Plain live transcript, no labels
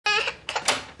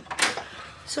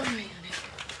Sorry, honey.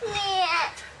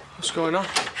 What's going on?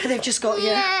 They've just got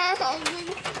here.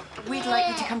 We'd like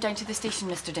you to come down to the station,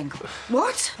 Mr. Dingle.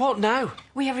 What? What now?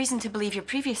 We have reason to believe your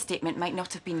previous statement might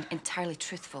not have been entirely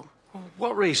truthful.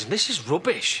 What reason? This is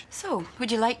rubbish. So,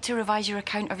 would you like to revise your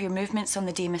account of your movements on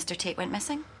the day Mr. Tate went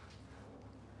missing?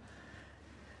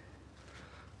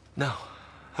 No.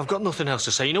 I've got nothing else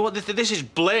to say. You know what? This is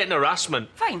blatant harassment.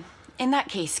 Fine. In that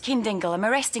case, Kane Dingle, I'm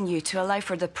arresting you to allow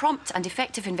for the prompt and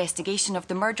effective investigation of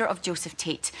the murder of Joseph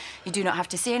Tate. You do not have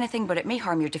to say anything, but it may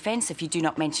harm your defence if you do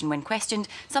not mention when questioned,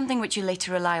 something which you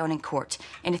later rely on in court.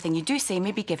 Anything you do say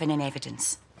may be given in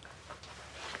evidence.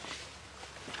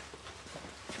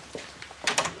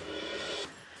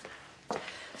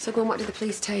 So go on, what did the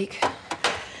police take?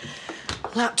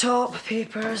 Laptop,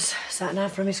 papers, sat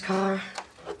nav from his car.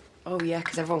 Oh, yeah,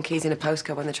 because everyone keys in a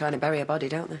postcode when they're trying to bury a body,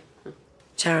 don't they?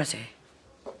 Charity.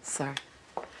 Sorry.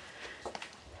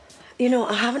 You know,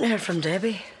 I haven't heard from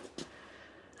Debbie.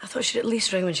 I thought she'd at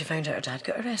least ring when she found out her dad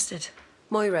got arrested.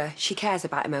 Moira, she cares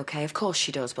about him, OK? Of course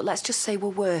she does, but let's just say we're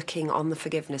working on the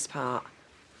forgiveness part.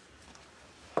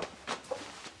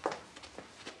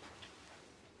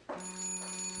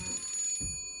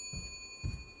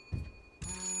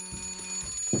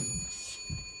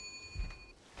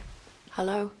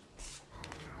 Hello?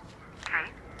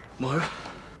 Hey? Moira?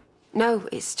 No,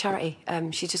 it's Charity.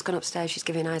 She's just gone upstairs. She's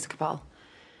giving Isaac a bottle.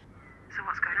 So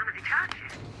what's going on? Have they charged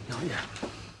you? Not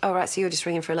yet. Oh, right, so you're just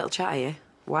ringing for a little chat, are you?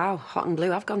 Wow, hot and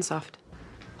blue, I've gone soft.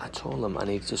 I told them I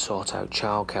needed to sort out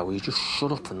childcare. Will you just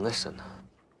shut up and listen?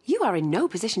 You are in no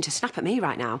position to snap at me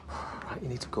right now. Right, you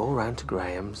need to go round to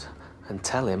Graham's and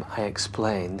tell him I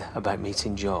explained about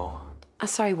meeting Joe.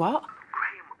 Sorry, what?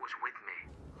 Graham was with me.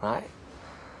 Right?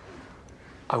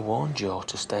 I warned Joe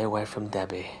to stay away from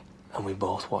Debbie, and we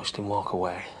both watched him walk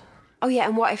away. Oh, yeah,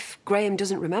 and what if Graham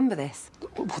doesn't remember this?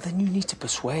 Well, then you need to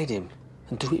persuade him,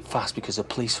 and do it fast because the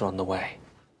police are on the way.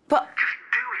 But... Just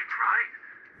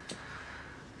do it,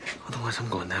 right? Otherwise, I'm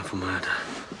going down for murder.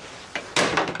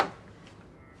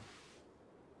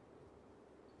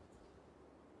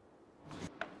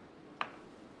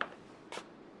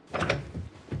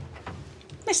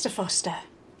 Mr. Foster,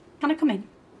 can I come in?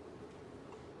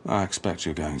 I expect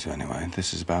you're going to anyway.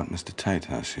 This is about Mr.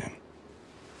 Tate, I assume.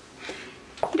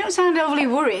 You don't sound overly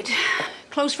worried.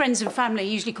 Close friends and family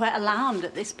are usually quite alarmed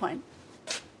at this point.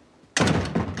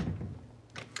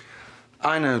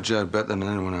 I know Joe better than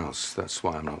anyone else. That's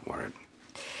why I'm not worried.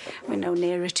 We're no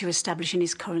nearer to establishing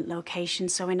his current location,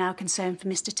 so we're now concerned for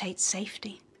Mr. Tate's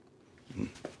safety.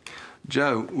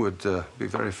 Joe would be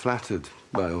very flattered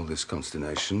by all this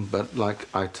consternation, but like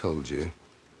I told you,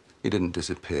 he didn't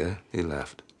disappear, he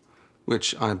left.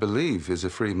 Which I believe is a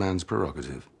free man's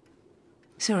prerogative.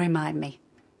 So remind me,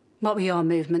 what were your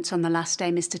movements on the last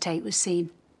day Mr. Tate was seen?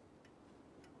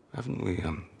 Haven't we,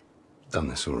 done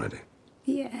this already?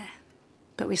 Yeah,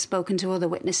 but we've spoken to other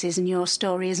witnesses and your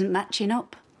story isn't matching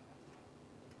up.